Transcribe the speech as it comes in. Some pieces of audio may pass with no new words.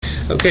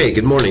Okay,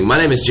 good morning. My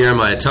name is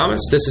Jeremiah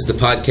Thomas. This is the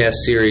podcast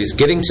series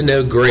Getting to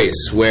Know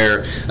Grace,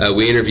 where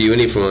we interview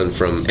anyone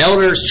from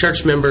elders,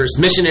 church members,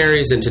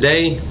 missionaries, and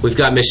today we've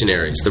got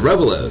missionaries, the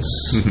Robelots.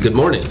 Good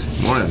morning.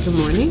 Morning. Good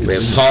morning. We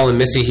have Paul and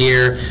Missy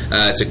here.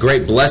 It's a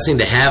great blessing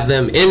to have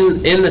them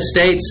in the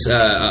States.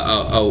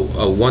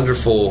 A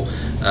wonderful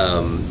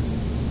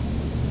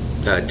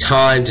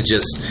time to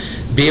just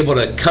be able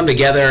to come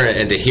together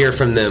and to hear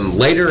from them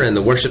later in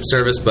the worship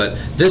service. But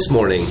this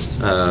morning,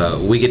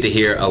 we get to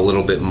hear a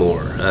little bit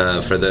more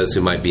for those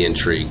who might be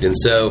intrigued. And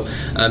so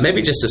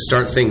maybe just to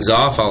start things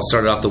off, I'll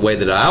start it off the way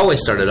that I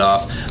always started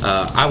off.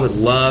 I would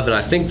love, and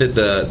I think that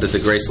the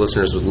Grace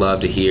listeners would love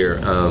to hear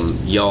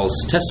y'all's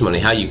testimony,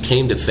 how you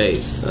came to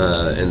faith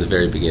in the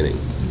very beginning.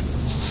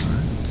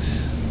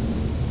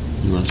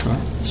 You want to start?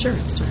 Sure,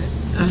 I'll start.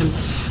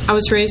 I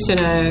was raised in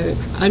an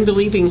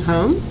unbelieving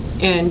home,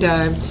 and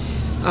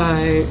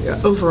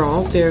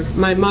overall,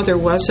 my mother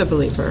was a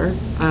believer.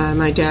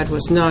 My dad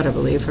was not a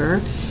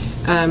believer.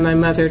 My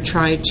mother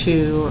tried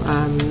to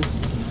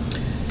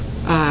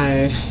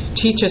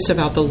teach us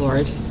about the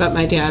Lord, but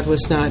my dad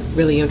was not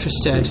really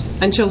interested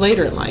until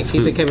later in life. He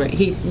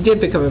did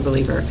become a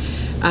believer,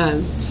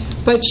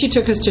 but she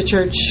took us to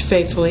church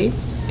faithfully,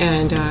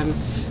 and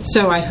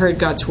so I heard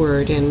God's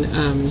word, and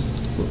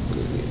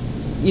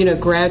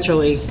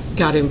gradually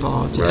got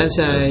involved as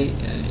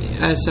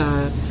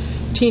a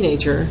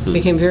teenager.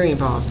 Became very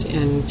involved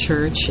in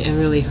church and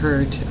really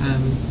heard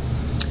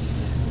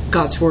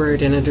God's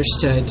word and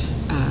understood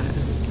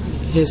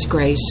His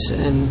grace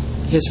and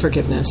His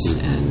forgiveness,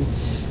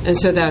 and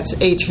so that's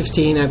age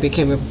 15. I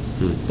became a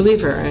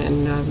believer,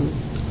 and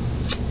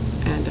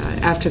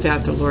after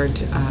that, the Lord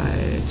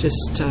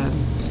just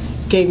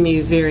gave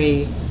me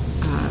very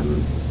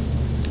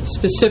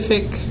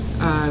specific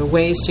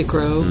ways to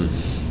grow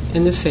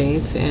in the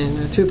faith,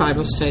 and through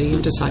Bible study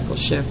and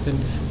discipleship, and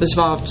was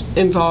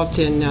involved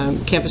in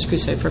Campus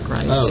Crusade for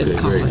Christ in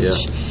college.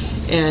 Great,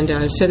 yeah.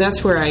 And so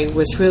that's where I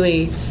was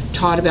really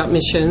taught about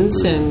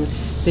missions and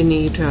the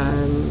need,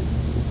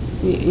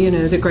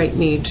 the great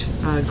need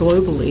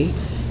globally.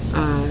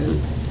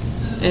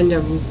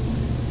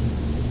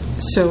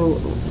 So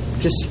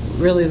just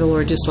really the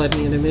Lord just led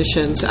me into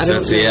missions. Right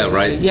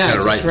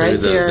through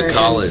the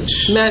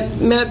college.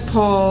 Met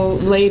Paul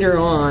later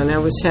on. I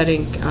was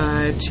heading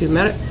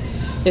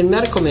in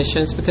medical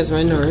missions because I'm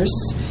a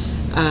nurse.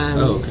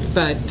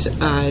 But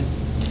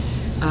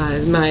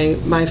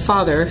my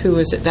father, who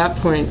was at that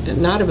point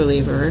not a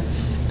believer,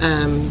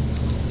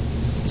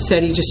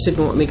 said he just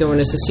didn't want me going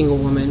as a single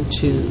woman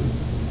to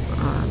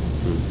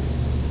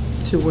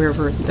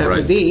wherever that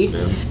would be.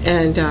 Yeah.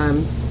 And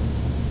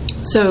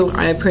so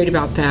I prayed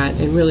about that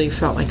and really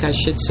felt like I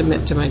should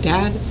submit to my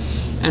dad,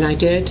 and I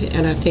did.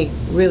 And I think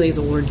really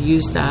the Lord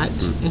used that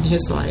in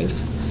his life,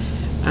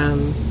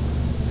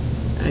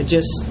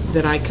 just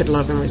that I could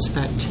love and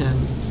respect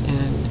him.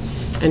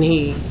 And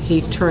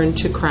he turned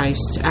to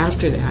Christ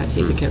after that.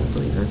 He became a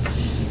believer.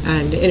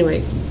 And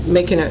anyway,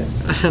 making a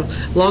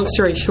long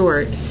story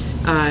short,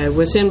 I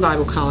was in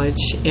Bible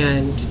college,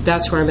 and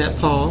that's where I met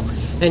Paul.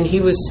 And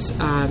he was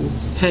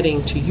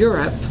heading to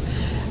Europe.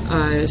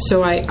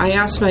 So I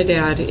asked my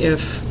dad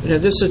if,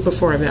 this was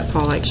before I met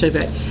Paul actually,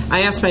 but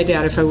I asked my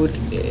dad if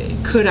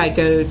could I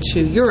go to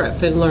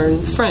Europe and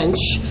learn French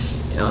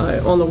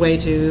on the way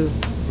to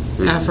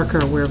Africa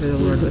or wherever the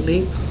Lord would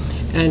lead.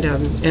 And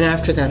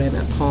after that I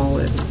met Paul,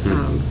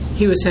 and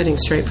he was heading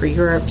straight for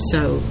Europe.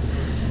 So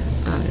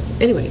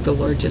anyway, the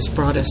Lord just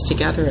brought us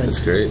together. And that's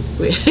great.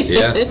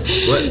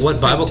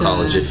 What Bible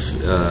college, if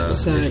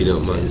you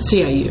don't mind?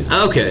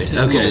 CIU. Okay.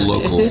 A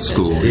local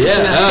school.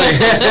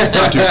 Yeah.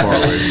 Not too far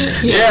away.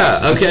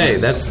 Yeah. Okay.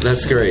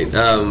 That's great.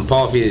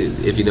 Paul,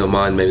 if you don't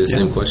mind, maybe the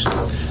same question.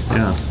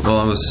 Yeah. Well,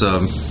 I was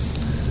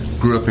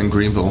grew up in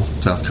Greenville,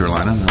 South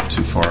Carolina, not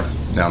too far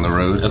down the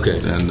road. Okay.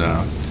 And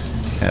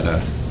had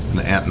an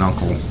aunt and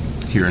uncle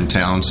here in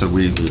town, so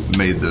we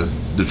made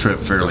the trip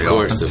fairly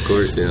often. Of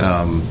course,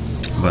 yeah.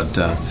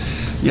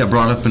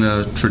 Brought up in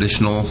a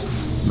traditional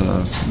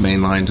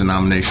mainline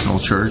denominational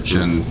church,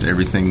 and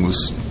everything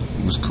was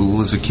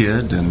cool as a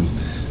kid. And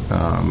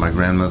my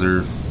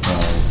grandmother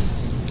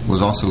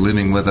was also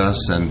living with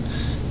us and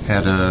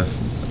had a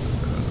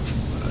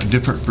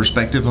different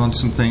perspective on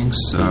some things.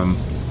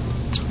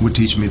 Would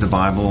teach me the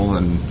Bible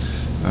and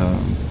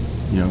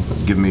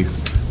give me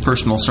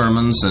personal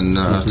sermons and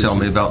tell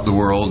me about the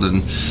world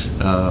and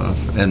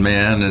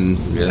man and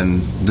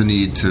the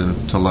need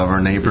to love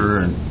our neighbor.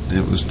 And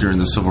it was during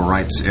the civil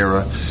rights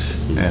era,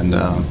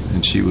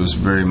 and she was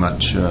very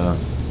much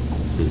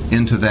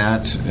into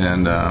that,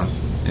 and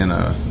in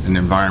an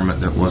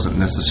environment that wasn't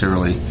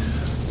necessarily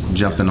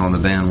jumping on the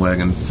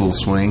bandwagon full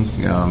swing.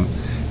 And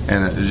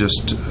it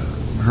just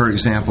her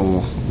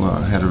example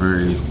had a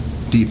very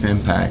deep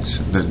impact.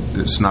 That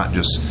it's not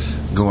just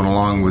going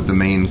along with the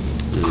main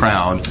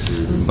crowd,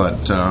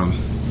 but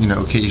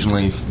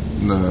occasionally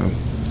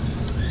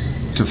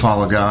to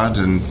follow God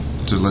and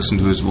to listen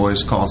to His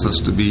voice calls us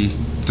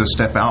to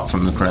step out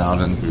from the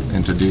crowd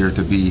and to dare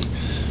to be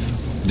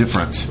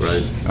different,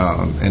 right.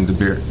 And to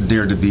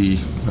dare to be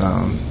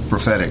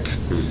prophetic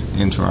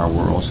into our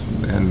world.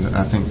 And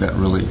I think that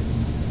really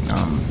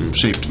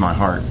shaped my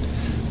heart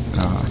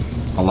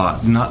a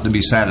lot. Not to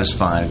be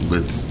satisfied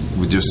with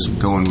just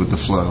going with the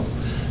flow,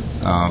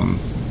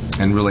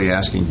 and really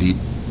asking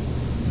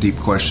deep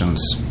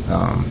questions,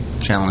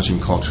 challenging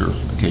culture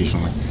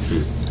occasionally.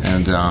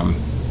 And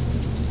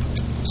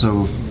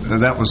so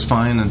that was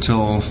fine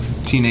until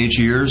teenage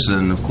years,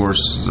 and of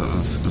course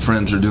the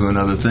friends are doing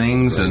other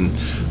things and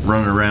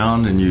running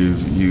around, and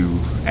you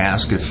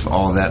ask if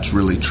all of that's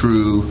really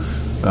true,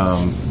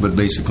 but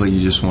basically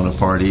you just want to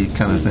party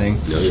kind of thing.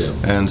 Oh, yeah.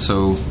 And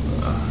so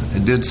I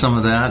did some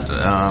of that,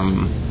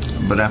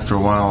 but after a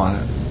while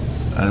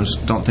I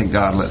just don't think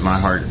God let my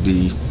heart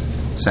be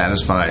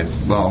satisfied.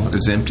 Well,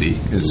 it's empty,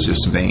 it's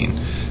just vain.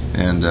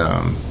 And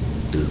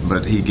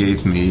but He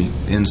gave me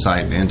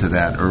insight into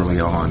that early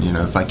on.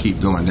 If I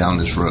keep going down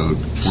this road,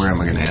 where am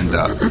I going to end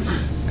up?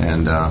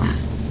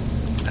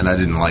 And I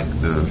didn't like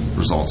the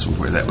results of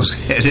where that was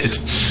headed.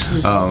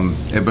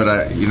 But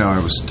I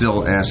was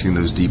still asking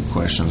those deep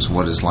questions.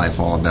 What is life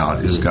all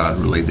about? Is God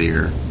really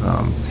there?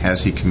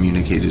 Has He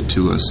communicated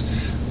to us?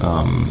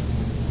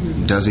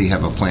 Does He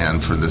have a plan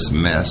for this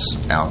mess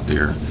out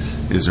there?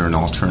 Is there an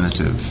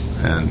alternative?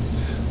 And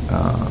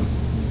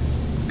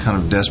kind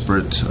of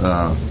desperate.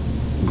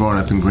 Growing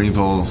up in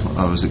Greenville,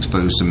 I was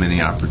exposed to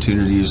many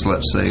opportunities,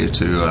 let's say,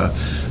 to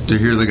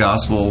hear the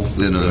gospel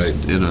in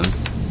a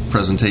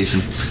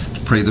presentation,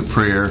 to pray the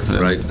prayer,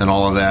 and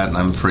all of that. And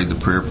I've prayed the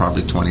prayer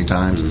probably 20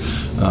 times.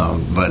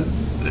 But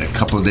a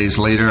couple of days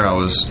later, I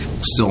was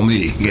still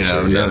me.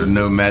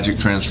 No magic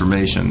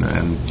transformation.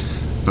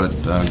 But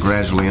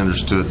gradually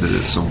understood that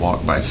it's a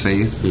walk by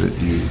faith. That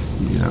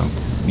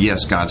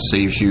yes, God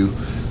saves you,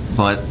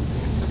 but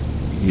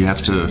you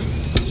have to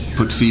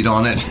put feet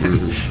on it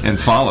and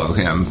follow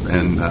Him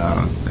and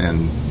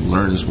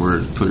learn His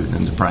Word, put it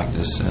into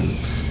practice. And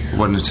it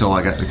wasn't until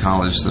I got to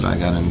college that I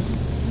got in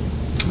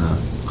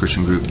a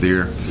Christian group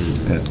there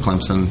at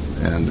Clemson,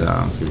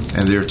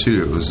 and there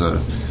too it was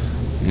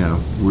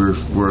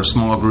we're a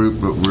small group,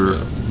 but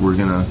we're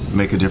going to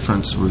make a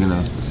difference. We're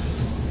going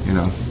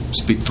to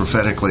speak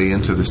prophetically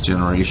into this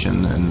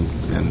generation, and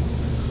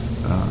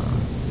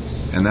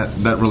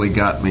that really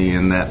got me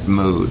in that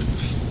mode.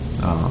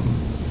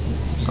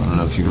 I don't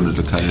know if you wanted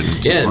to cut it into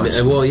parts.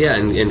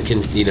 And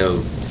can kind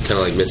of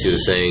like Missy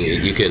was saying,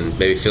 you can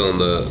maybe fill in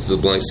the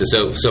blanks.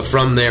 So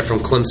from there,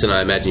 from Clemson,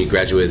 I imagine you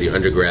graduated your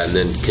undergrad and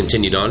then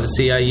continued on to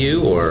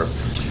CIU, or?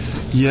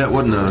 Yeah, it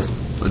wasn't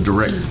a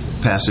direct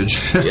passage.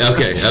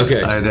 Okay.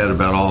 I had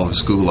about all of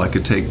school I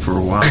could take for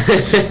a while,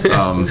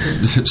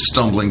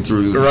 stumbling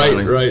through.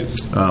 Right.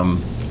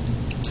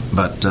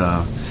 But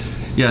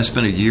I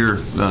spent a year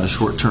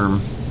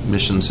short-term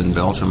missions in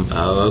Belgium.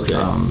 Oh, okay.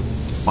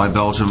 By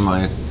Belgium,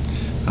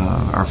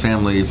 our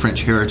family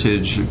French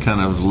heritage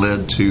kind of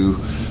led to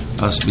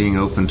us being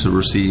open to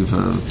receive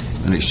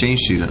an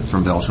exchange student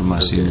from Belgium my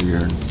senior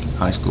year in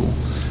high school.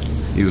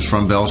 He was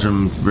from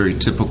Belgium, very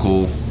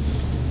typical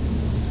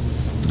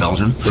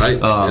Belgian. Right.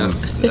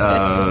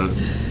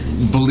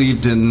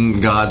 Believed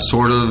in God,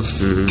 sort of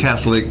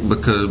Catholic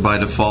because by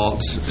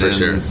default,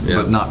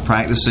 but not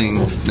practicing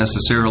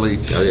necessarily.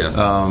 Oh,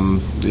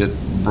 yeah.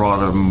 It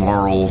brought a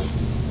moral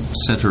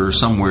center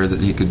somewhere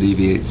that he could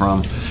deviate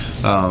from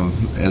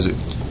as it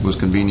was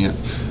convenient.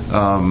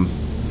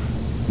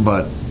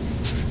 But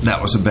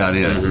that was about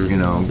it.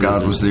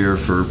 God was there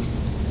for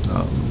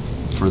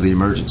the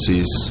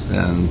emergencies,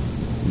 and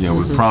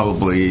would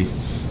probably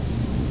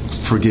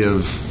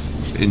forgive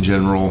in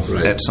general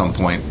at some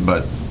point,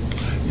 but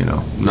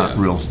not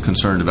real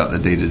concerned about the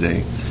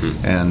day-to-day.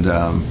 And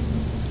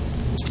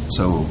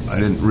so I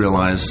didn't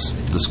realize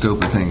the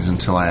scope of things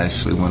until I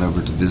actually went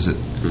over to visit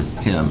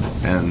him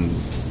and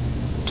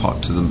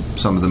talked to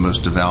some of the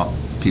most devout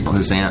people,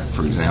 his aunt,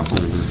 for example,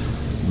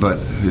 but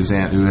his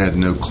aunt who had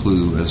no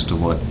clue as to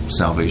what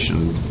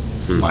salvation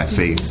by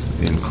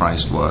faith in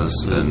Christ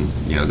was, and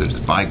that it's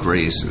by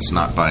grace, it's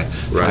not by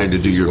trying to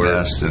do your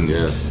best, and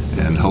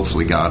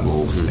hopefully God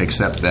will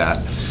accept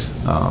that.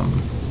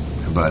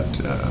 But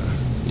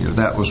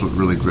that was what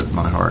really gripped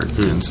my heart,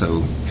 and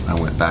so I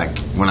went back.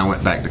 When I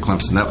went back to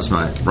Clemson, that was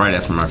right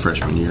after my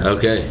freshman year.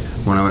 Okay.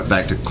 When I went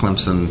back to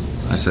Clemson,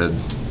 I said,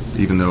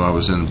 even though I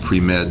was in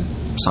pre-med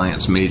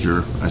science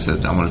major, I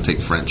said I want to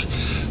take French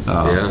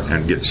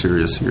and get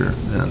serious here,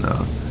 and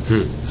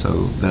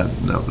so that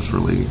was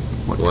really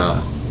what kind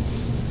of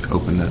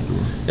opened that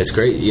door. That's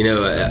great.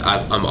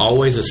 I'm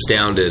always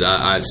astounded.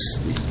 I've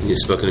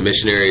spoken to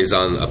missionaries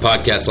on a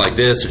podcast like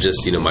this, or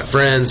just my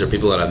friends or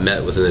people that I've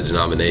met within the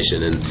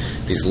denomination, and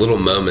these little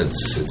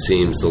moments, it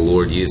seems the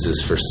Lord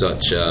uses for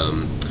such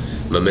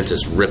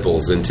momentous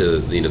ripples into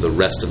the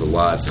rest of the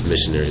lives of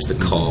missionaries. The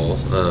call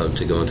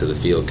to go into the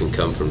field can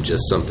come from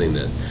just something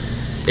that,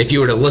 if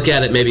you were to look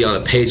at it maybe on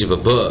a page of a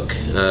book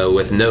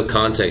with no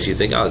context, you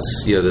think,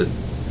 it's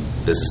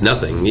this is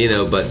nothing,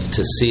 but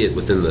to see it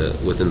within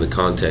the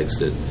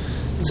context,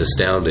 it's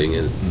astounding,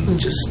 and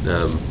just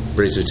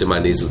brings me to my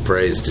knees with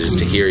praise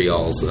to hear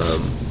y'all's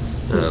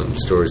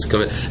stories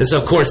coming. And so,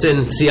 of course,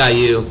 in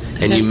CIU,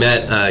 and you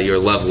met your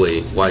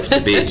lovely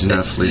wife-to-be.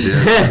 Definitely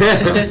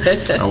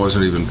did. I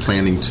wasn't even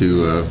planning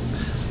to.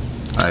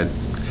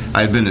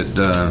 I'd been at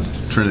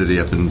Trinity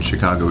up in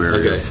Chicago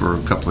area for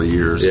a couple of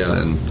years,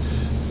 and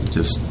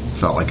just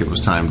felt like it was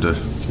time to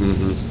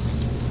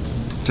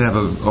have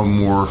a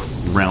more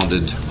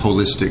rounded,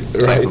 holistic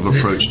type of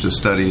approach to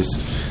studies,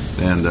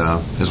 and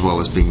as well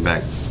as being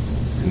back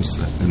in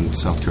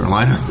South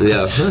Carolina.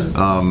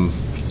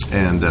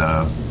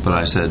 But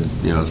I said,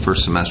 the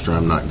first semester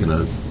I'm not going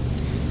to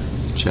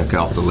check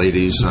out the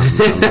ladies. I'm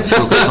going to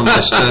focus on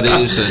my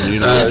studies, and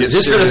get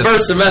just serious. for the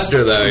first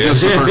semester, though.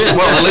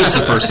 At least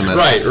the first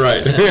semester.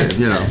 Right.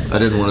 I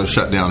didn't want to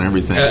shut down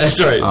everything. That's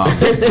right.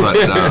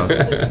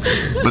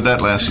 But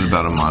that lasted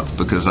about a month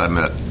because I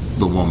met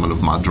the woman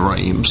of my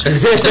dreams.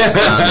 And,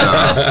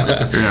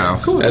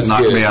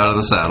 knocked me out of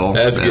the saddle.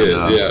 That's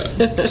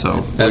good.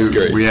 So that's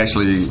great. We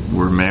actually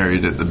were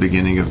married at the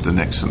beginning of the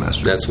next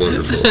semester. That's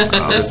wonderful.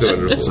 That's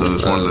wonderful. So it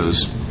was one of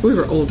those. We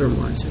were older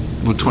ones.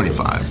 Well,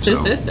 25.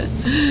 So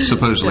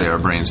supposedly our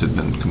brains had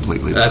been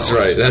completely. That's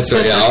right.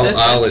 Yeah,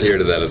 I'll adhere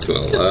to that as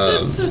well.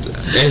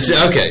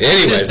 Okay.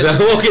 Anyway, so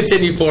we'll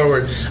continue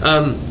forward.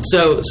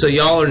 So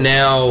y'all are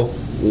now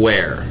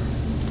where?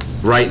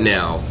 Right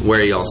now, where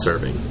are y'all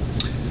serving?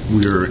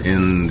 We're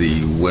in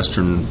the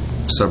western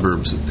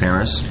suburbs of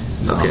Paris.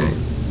 Okay.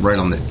 Right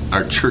on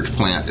our church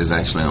plant is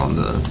actually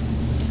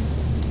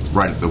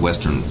right at the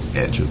western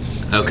edge of.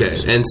 Okay,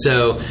 and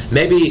so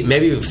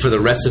maybe for the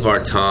rest of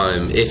our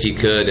time, if you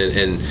could,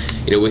 and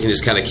we can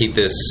just kind of keep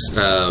this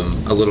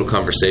a little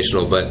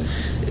conversational, but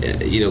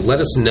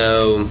let us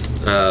know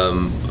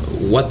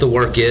what the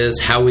work is,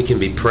 how we can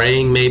be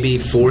praying maybe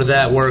for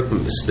that work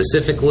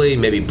specifically,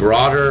 maybe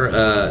broader.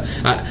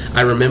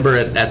 I remember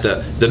at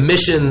the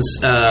missions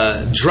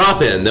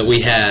drop-in that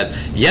we had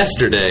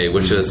yesterday,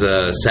 which was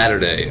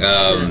Saturday,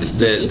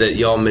 that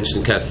y'all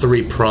mentioned kind of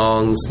 3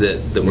 prongs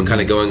that were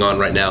kind of going on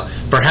right now.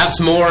 Perhaps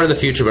more in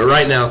the future, but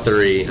right now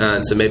 3.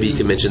 And so maybe you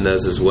can mention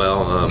those as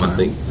well. I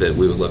think that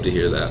we would love to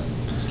hear that.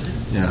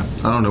 Yeah,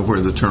 I don't know where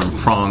the term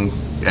prong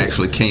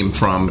actually came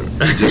from.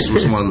 It just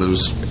was one of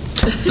those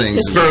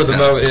things. Spur of the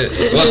moment.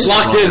 Well, it's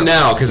locked in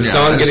now because it's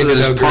on getting to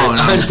know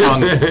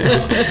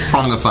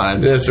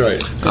prongified. That's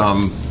right.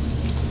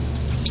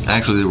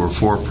 Actually, there were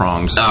 4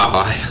 prongs. Oh,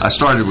 I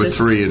started with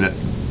 3, and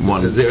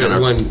one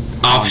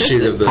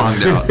offshoot of the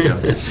pronged out.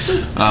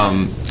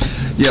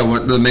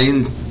 What the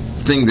main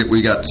thing that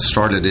we got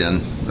started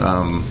in,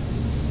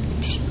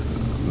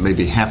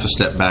 maybe half a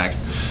step back.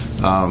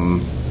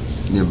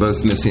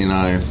 Both Missy and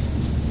I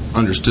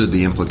understood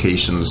the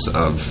implications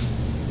of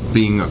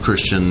being a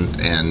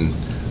Christian and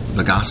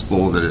the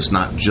gospel, that it's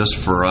not just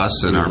for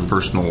us and our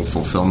personal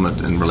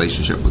fulfillment and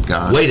relationship with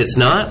God. Wait, it's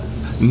not?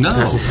 No.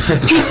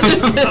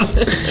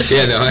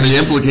 The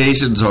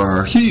implications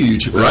are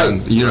huge,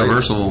 and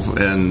universal,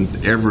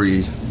 and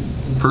every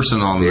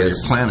person on the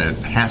planet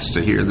has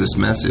to hear this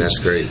message. That's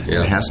great.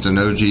 Yeah. It has to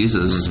know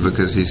Jesus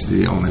because he's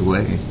the only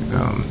way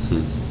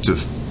to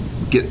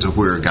get to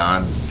where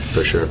God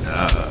for sure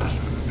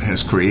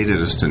has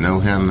created us, to know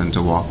him and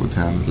to walk with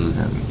him.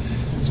 And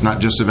it's not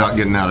just about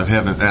getting out of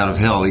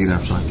hell either.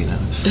 I'm sorry,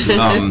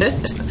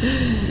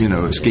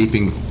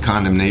 escaping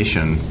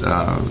condemnation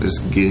is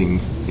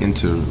getting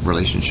into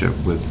relationship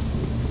with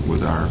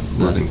our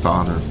loving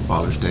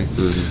Father's Day.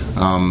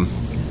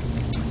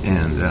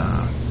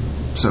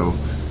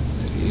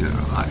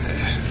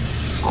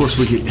 Of course,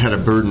 we had a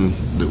burden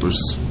that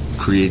was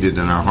created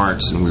in our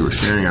hearts, and we were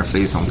sharing our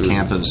faith on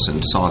campus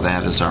and saw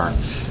that as our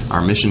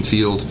mission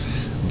field.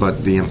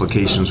 But the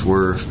implications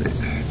were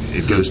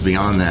it goes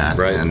beyond that,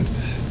 right. And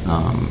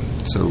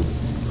so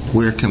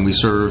where can we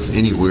serve?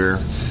 Anywhere.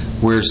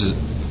 Where's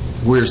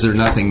there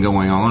nothing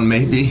going on?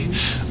 Maybe,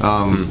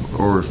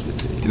 or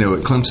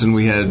at Clemson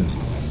we had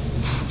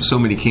so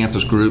many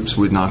campus groups.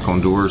 We'd knock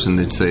on doors and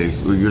they'd say,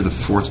 "Well, you're the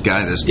 4th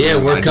guy this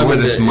month. We're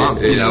coming this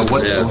month."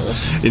 What's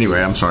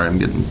anyway? I'm sorry, I'm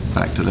getting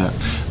back to that.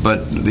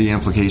 But the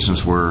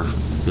implications were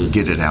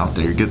get it out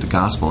there, get the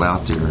gospel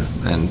out there,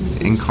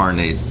 and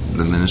incarnate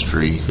the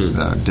ministry,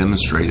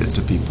 demonstrate it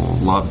to people,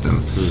 love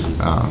them,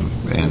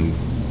 and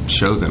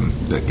show them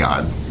that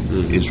God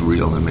is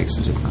real and makes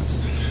a difference.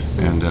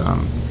 And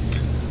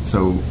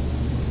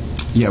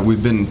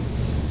we've been,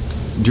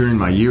 during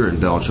my year in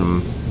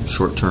Belgium,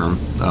 short term,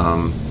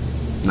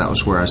 that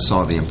was where I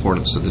saw the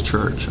importance of the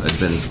church.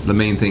 The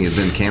main thing had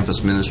been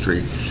campus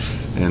ministry,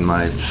 and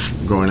my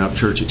growing up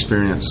church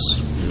experience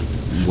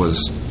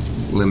was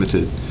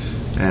limited.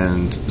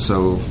 And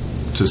so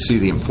to see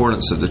the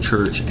importance of the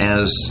church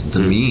as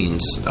the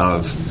means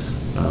of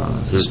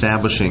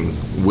establishing,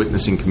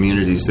 witnessing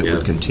communities that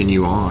would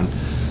continue on,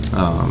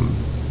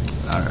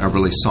 I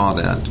really saw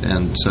that.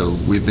 And so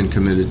we've been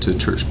committed to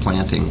church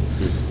planting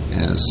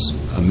as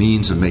a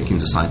means of making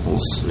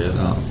disciples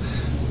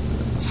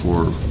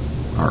for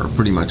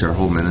pretty much our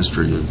whole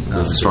ministry,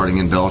 starting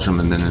in Belgium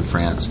and then in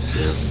France.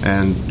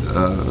 And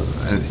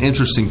an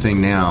interesting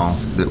thing now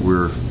that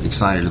we're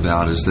excited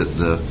about is that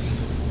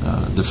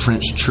the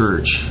French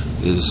church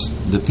is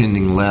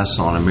depending less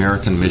on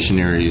American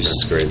missionaries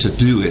to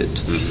do it,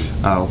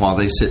 while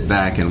they sit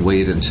back and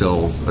wait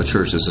until a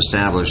church is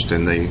established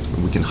and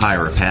we can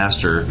hire a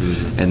pastor,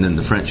 and then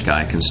the French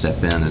guy can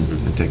step in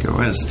and take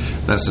over.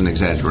 That's an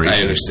exaggeration.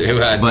 I understand.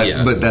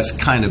 But that's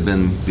kind of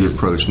been the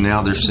approach.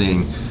 Now they're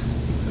seeing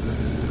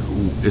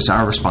it's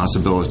our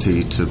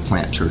responsibility to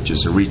plant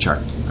churches, to reach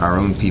our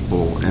own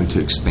people, and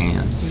to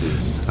expand.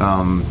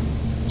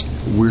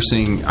 We're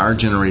seeing our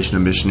generation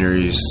of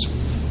missionaries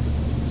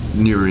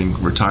nearing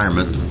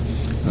retirement.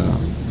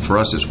 For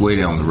us, it's way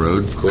down the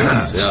road. Of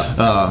course, yeah.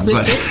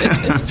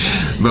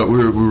 But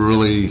we're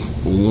really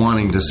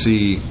wanting to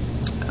see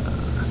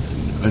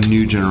a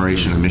new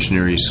generation of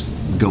missionaries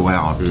go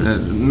out.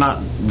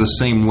 Not the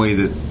same way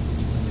that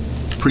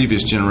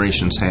previous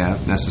generations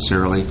have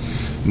necessarily.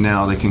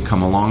 Now they can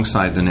come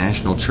alongside the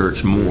national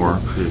church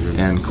more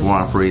and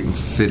cooperate and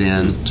fit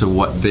in to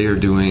what they're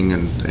doing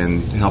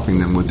and helping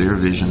them with their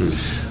vision.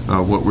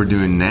 What we're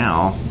doing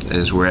now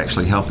is we're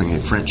actually helping a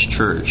French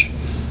church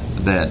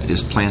that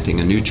is planting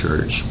a new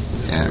church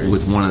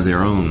with one of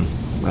their own.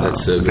 A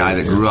guy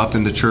that grew up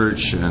in the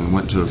church and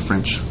went to a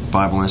French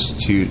Bible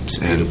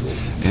Institute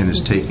and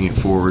is taking it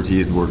forward. He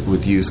had worked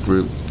with youth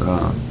group,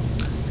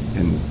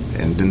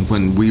 and then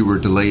when we were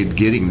delayed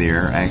getting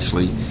there,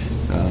 actually,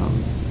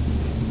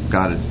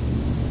 God had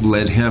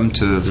led him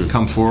to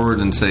come forward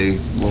and say,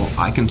 "Well,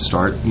 I can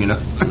start,"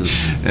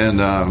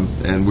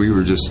 and we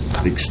were just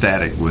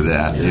ecstatic with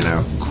that.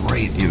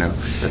 Great,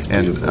 That's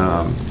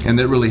and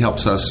that really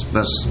helps us.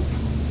 That's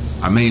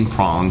our main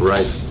prong,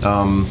 right?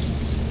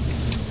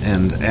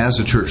 And as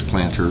a church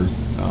planter,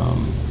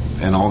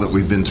 and all that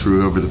we've been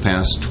through over the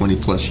past 20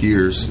 plus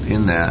years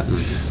in that,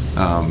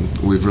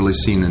 we've really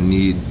seen a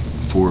need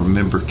for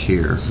member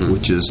care,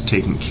 which is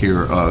taking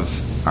care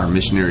of our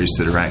missionaries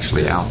that are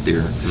actually out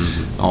there.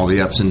 All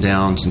the ups and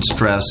downs and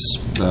stress.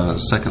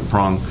 Second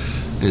prong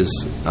is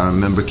our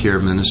member care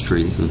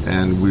ministry,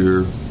 and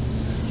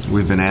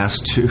we've been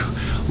asked to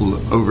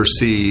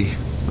oversee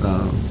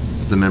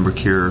the member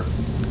care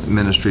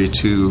ministry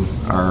to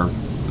our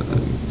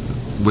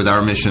with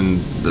our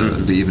mission,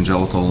 the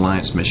Evangelical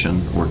Alliance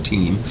mission or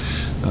team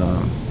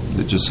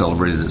that just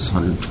celebrated its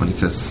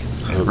 125th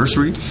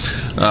anniversary.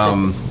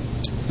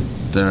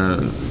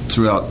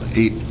 Throughout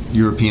 8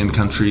 European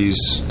countries,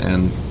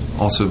 and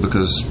also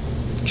because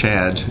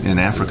Chad in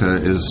Africa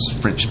is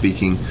French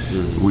speaking,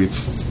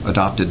 we've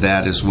adopted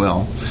that as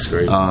well. That's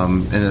great.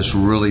 And it's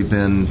really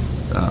been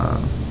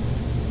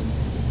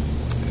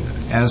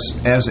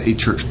as a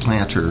church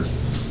planter,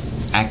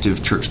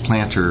 active church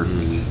planter,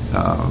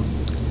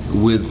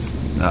 with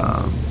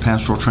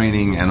pastoral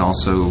training and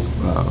also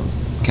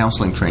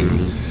counseling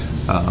training,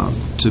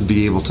 to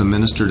be able to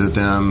minister to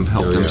them,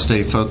 help them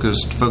stay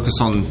focused,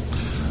 focus on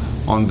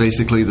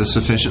basically the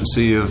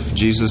sufficiency of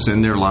Jesus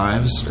in their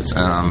lives,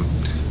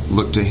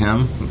 look to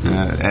Him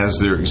as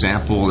their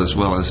example as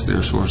well as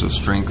their source of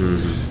strength.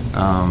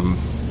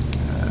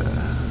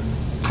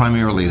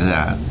 Primarily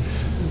that.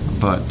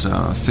 But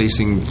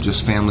facing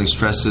just family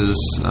stresses,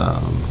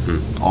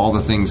 all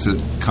the things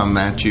that come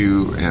at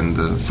you, and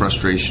the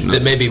frustration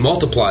that may be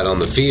multiplied on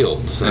the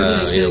field,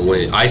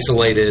 when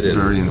isolated and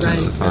very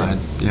intensified.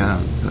 Right.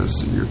 Yeah,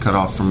 as you're cut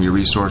off from your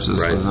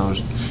resources. Right. As I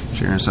was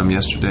sharing some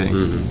yesterday,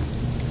 you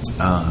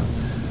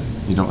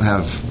don't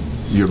have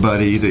your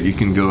buddy that you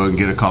can go and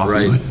get a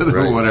coffee with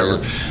or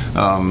whatever.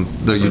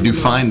 Though you do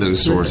find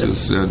those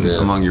sources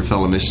among your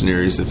fellow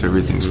missionaries if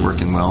everything's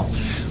working well.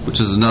 Which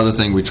is another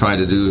thing we try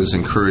to do, is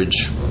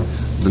encourage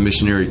the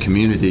missionary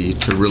community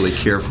to really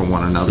care for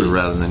one another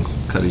rather than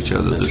cut each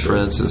other to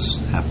shreds, as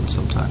happens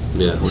sometimes.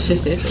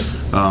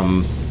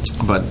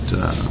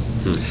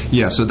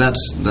 So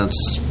that's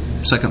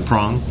second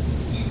prong.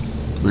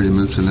 Ready to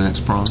move to the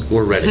next prong?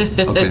 We're ready.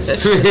 Okay.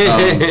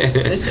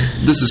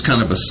 This is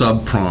kind of a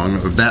sub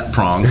prong of that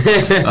prong,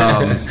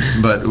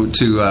 but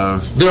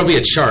there'll be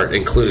a chart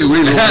included.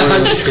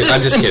 I'm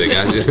just kidding.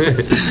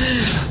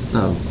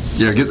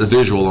 Get the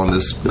visual on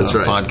this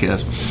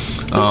podcast.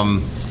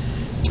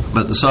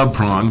 But the sub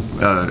prong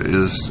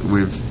is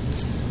we've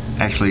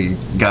actually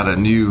got a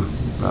new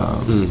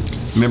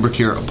member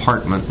care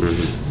apartment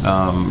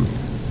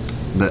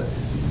that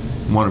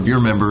one of your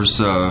members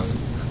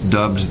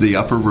dubbed the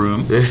upper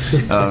room.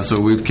 So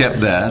we've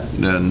kept that,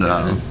 and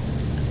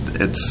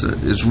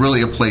it's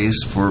really a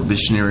place for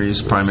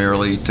missionaries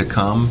primarily to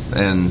come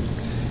and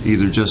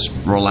either just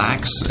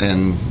relax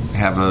and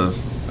have a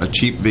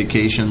cheap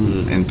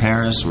vacation in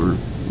Paris, or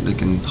they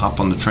can hop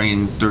on the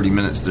train 30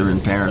 minutes, they're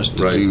in Paris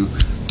to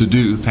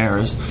do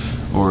Paris,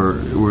 or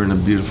we're in a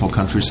beautiful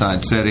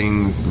countryside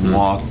setting,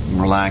 walk,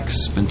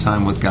 relax, spend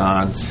time with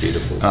God. It's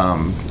beautiful.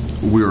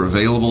 We're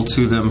available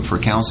to them for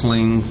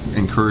counseling,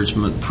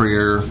 encouragement,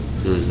 prayer,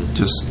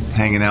 just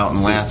hanging out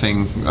and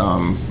laughing.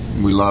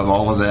 We love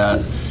all of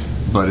that.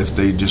 But if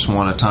they just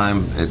want a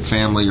time at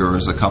family or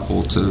as a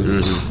couple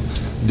to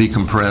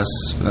decompress,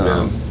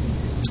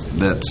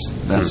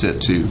 that's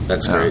it too.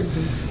 That's great.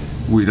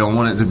 We don't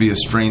want it to be a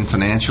strain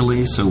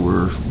financially, so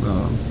we're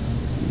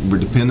we're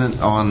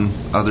dependent on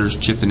others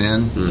chipping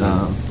in.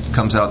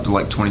 Comes out to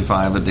like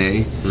 $25 a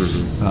day.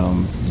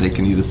 They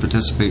can either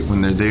participate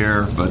when they're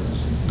there, but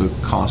the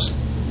costs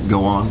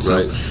go on.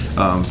 So,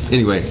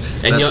 anyway,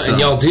 and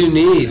y'all do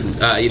need,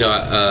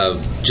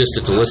 just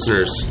if the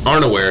listeners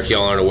aren't aware, if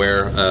y'all aren't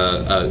aware,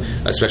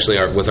 especially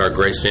with our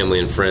Grace family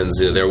and friends,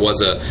 there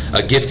was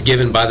a gift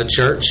given by the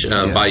church,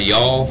 by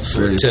y'all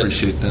for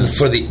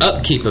the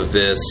upkeep of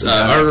this,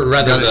 or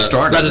rather the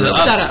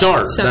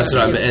upstart. That's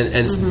what I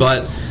meant.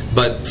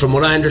 But from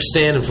what I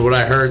understand and from what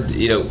I heard,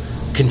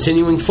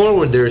 continuing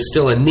forward, there is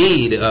still a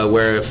need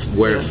where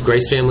if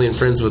Grace Family and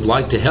Friends would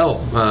like to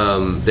help,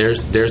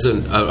 there's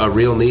a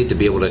real need to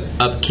be able to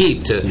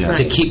upkeep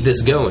to keep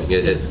this going.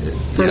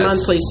 For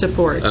monthly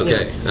support.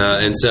 Okay,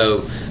 and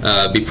so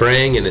be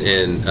praying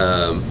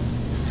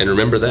and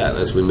remember that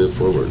as we move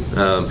forward.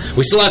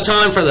 We still have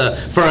time for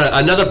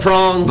another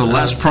prong. The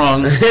last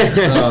prong.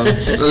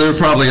 There are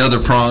probably other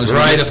prongs.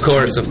 Right, of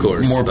course.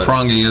 More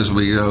prongy as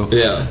we go.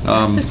 Yeah.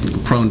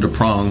 Prone to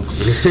prong.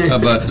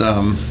 But...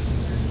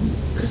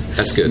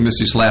 that's good.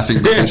 Missy's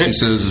laughing because she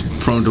says,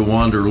 "Prone to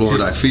wander,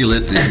 Lord, I feel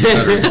it." And you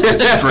better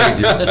get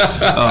straight.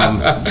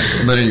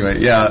 But anyway,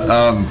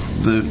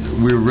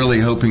 we're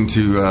really hoping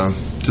to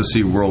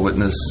see World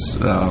Witness,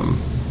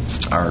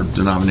 our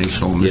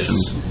denominational mission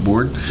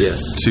board,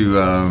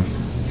 to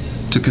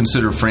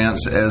consider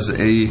France as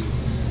a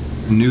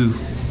new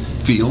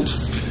field.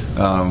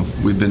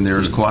 We've been there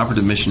as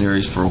cooperative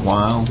missionaries for a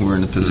while. We're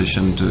in a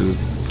position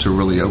to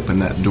really open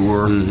that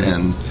door,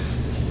 and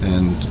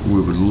we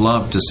would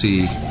love to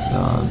see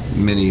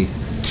many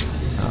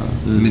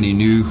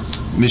new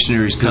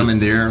missionaries come in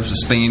there.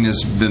 Spain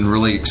has been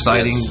really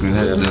exciting. We've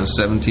had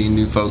 17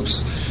 new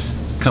folks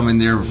come in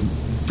there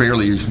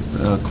fairly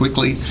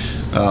quickly.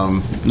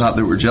 Not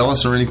that we're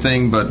jealous or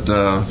anything, but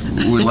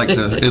we'd like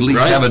to at least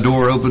have a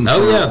door open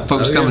for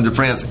folks coming to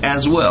France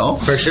as well.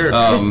 For sure.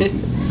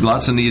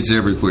 Lots of needs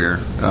everywhere.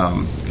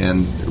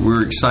 And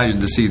we're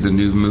excited to see the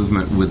new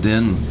movement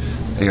within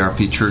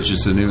ARP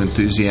churches, the new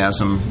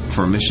enthusiasm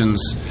for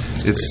missions.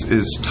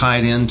 It's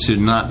tied into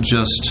not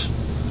just,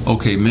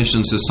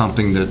 missions is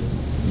something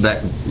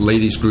that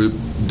ladies group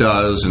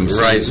does and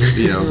says,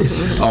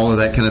 all of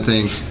that kind of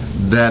thing.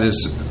 That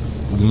is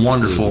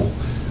wonderful,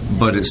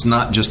 but it's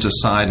not just a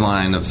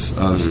sideline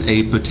of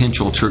a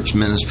potential church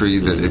ministry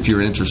that if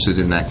you're interested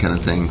in that kind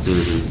of thing,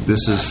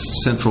 this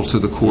is central to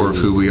the core of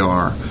who we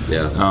are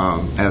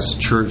as a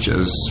church,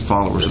 as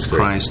followers of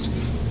Christ.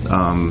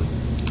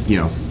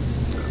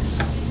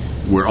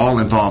 We're all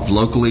involved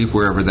locally,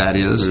 wherever that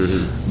is,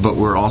 but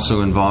we're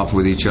also involved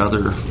with each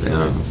other,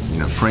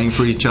 praying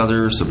for each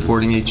other,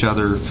 supporting each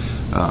other,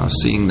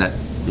 seeing that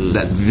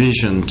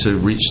vision to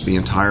reach the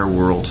entire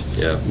world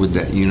with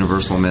that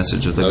universal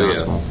message of the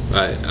gospel.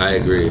 I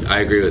agree.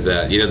 I agree with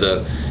that.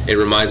 It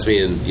reminds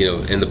me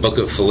in the book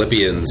of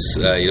Philippians,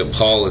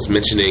 Paul is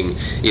mentioning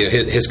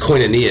his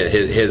koinonia,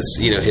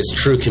 his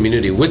true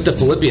community with the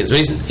Philippians.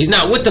 But he's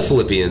not with the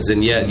Philippians,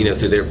 and yet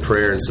through their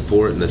prayer and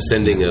support and the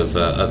sending of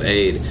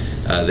aid,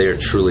 they are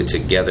truly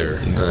together.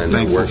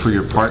 Thankful for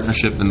your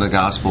partnership in the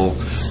gospel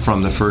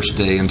from the first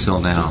day until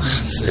now.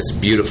 It's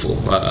beautiful,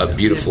 a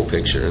beautiful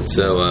picture, and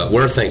so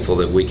we're thankful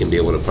that we can be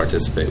able to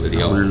participate with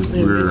y'all.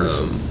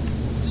 We're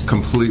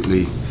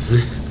completely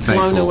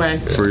thankful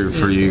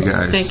for you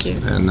guys. Thank you.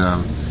 And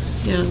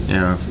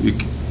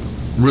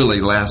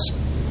really last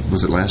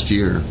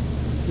year,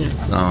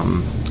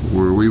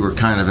 where we were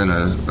kind of in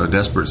a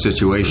desperate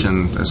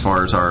situation as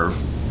far as our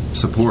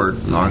support,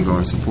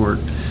 ongoing support.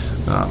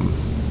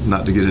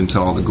 Not to get into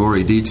all the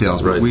gory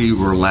details, but we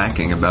were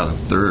lacking about a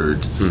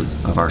third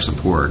of our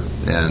support,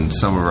 and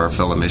some of our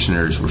fellow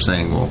missionaries were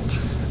saying, well,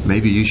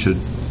 maybe you should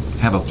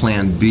have a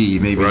plan B.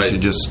 Maybe you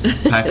should just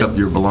pack up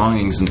your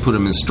belongings and put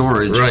them in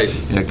storage,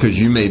 because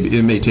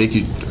it may take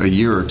you a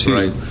year or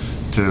two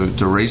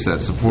to raise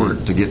that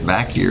support to get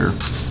back here,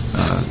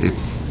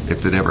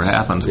 if it ever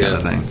happens, kind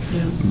of thing.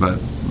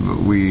 But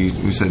we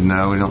said,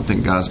 no, we don't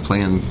think God's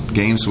playing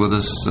games with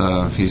us.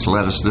 He's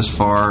led us this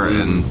far,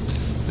 and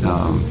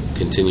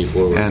continue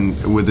forward.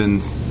 And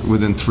within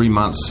 3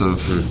 months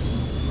of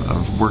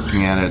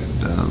working at it,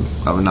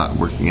 not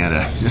working at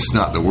it, it's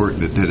not the work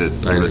that did it.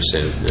 I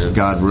understand. Yeah.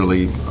 God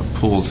really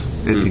pulled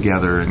it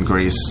together, and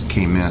grace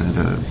came in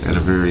at a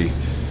very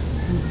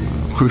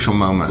crucial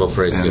moment, well,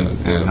 praise God.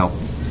 And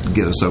helped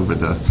get us over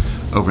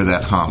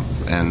that hump.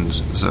 And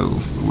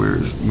so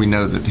we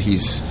know that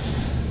He's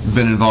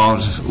been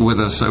involved with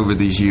us over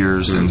these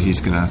years, and He's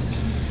gonna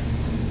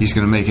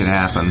make it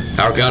happen.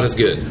 Our God is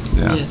good.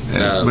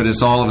 But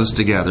it's all of us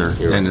together,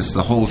 and it's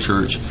the whole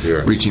church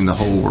reaching the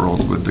whole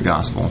world with the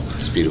gospel.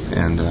 It's beautiful,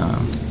 and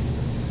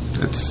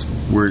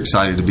we're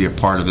excited to be a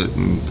part of it,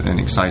 and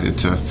excited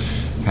to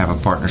have a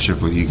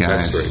partnership with you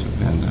guys. That's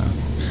great. And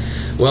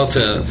Well,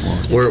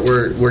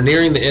 we're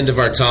nearing the end of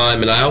our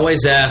time, and I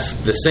always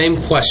ask the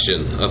same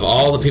question of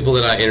all the people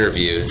that I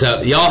interview.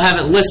 So y'all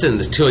haven't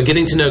listened to a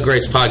Getting to Know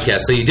Grace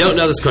podcast, so you don't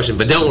know this question.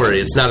 But don't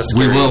worry, it's not a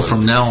scary one. We will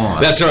from now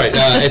on. That's right.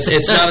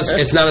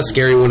 It's not a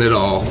scary one at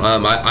all.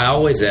 I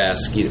always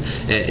ask you,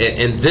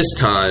 and this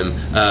time,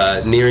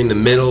 nearing the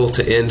middle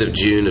to end of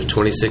June of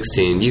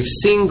 2016, you've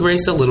seen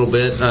Grace a little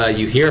bit.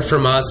 You hear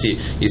from us.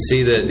 You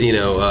see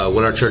that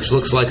what our church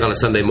looks like on a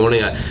Sunday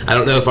morning. I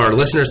don't know if our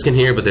listeners can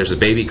hear, but there's a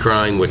baby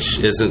crying, which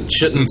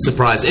shouldn't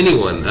surprise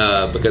anyone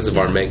because of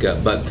our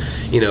makeup. But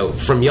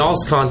from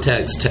y'all's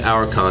context to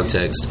our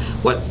context,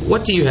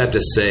 what do you have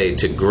to say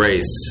to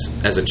Grace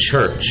as a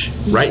church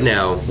right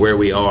now, where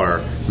we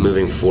are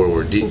moving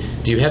forward? Do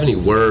you have any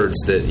words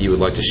that you would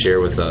like to share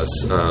with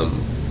us?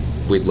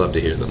 We'd love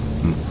to hear them.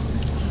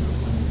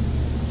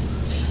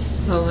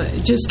 Well,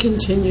 just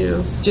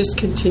continue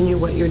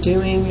what you're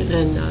doing,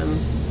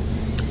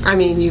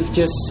 and you've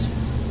just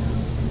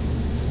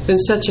been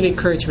such an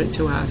encouragement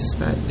to us.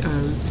 But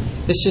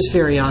it's just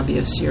very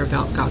obvious you're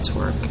about God's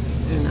work,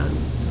 and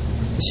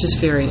it's just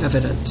very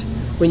evident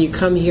when you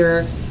come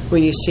here,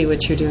 when you see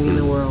what you're doing in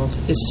the world.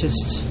 It's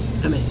just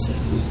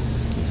amazing.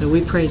 So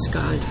we praise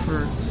God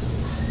for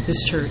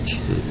this church.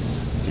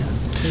 Yeah.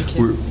 Thank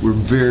you. We're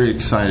very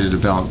excited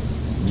about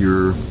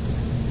your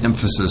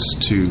emphasis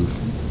to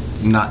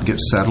not get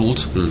settled,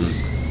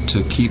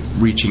 to keep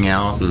reaching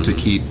out, to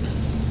keep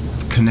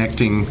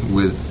connecting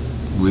with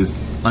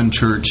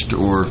unchurched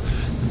or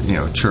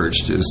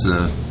churched is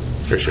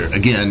for sure.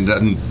 Again,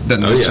 doesn't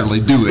necessarily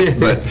do it,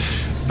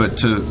 but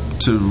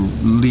to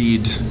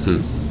lead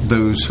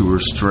those who are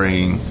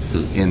straying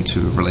into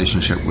a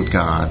relationship with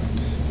God,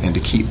 and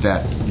to keep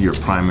that your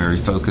primary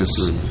focus.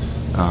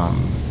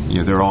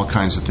 There are all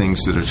kinds of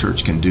things that a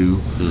church can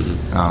do,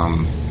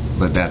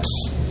 but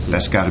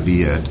that's got to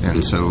be it.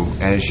 And so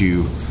as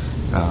you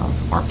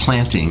are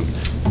planting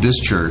this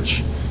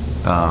church,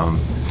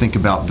 think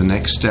about the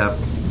next step,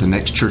 the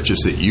next churches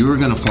that you are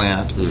going to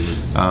plant.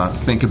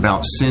 Think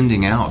about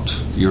sending out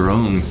your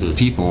own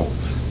people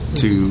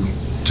to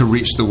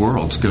reach the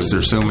world, because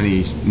there's so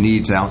many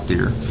needs out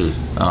there.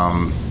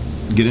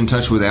 Get in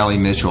touch with Allie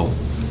Mitchell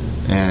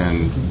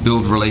and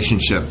build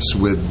relationships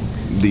with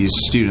these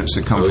students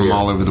that come from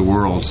all over the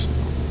world.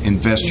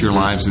 Invest your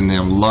lives in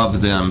them,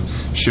 love them,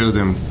 show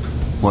them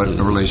what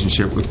a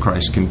relationship with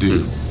Christ can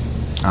do.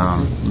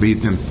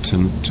 Lead them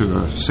to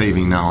a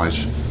saving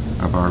knowledge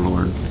of our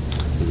Lord,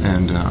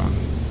 and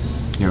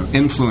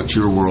influence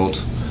your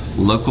world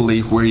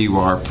locally, where you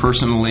are,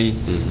 personally,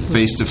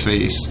 face to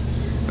face.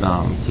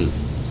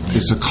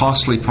 It's a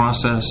costly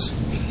process.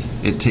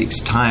 It takes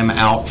time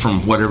out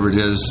from whatever it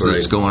is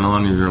that's going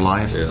on in your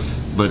life,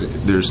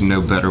 but there's no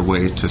better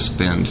way to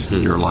spend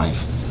your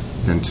life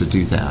than to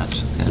do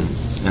that,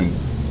 and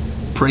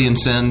pray and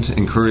send,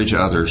 encourage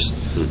others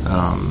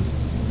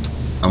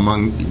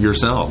among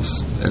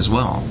yourselves as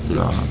well.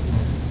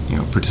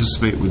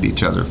 Participate with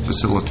each other,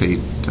 facilitate,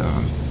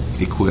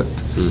 equip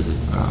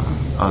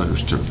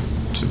others to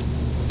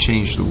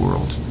change the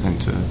world, and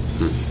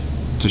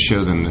to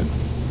show them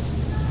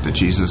that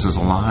Jesus is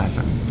alive.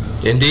 And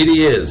indeed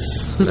he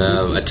is.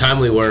 A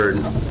timely word.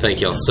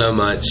 Thank you all so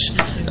much.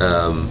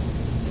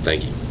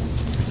 Thank you.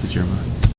 Thank you, Jeremiah.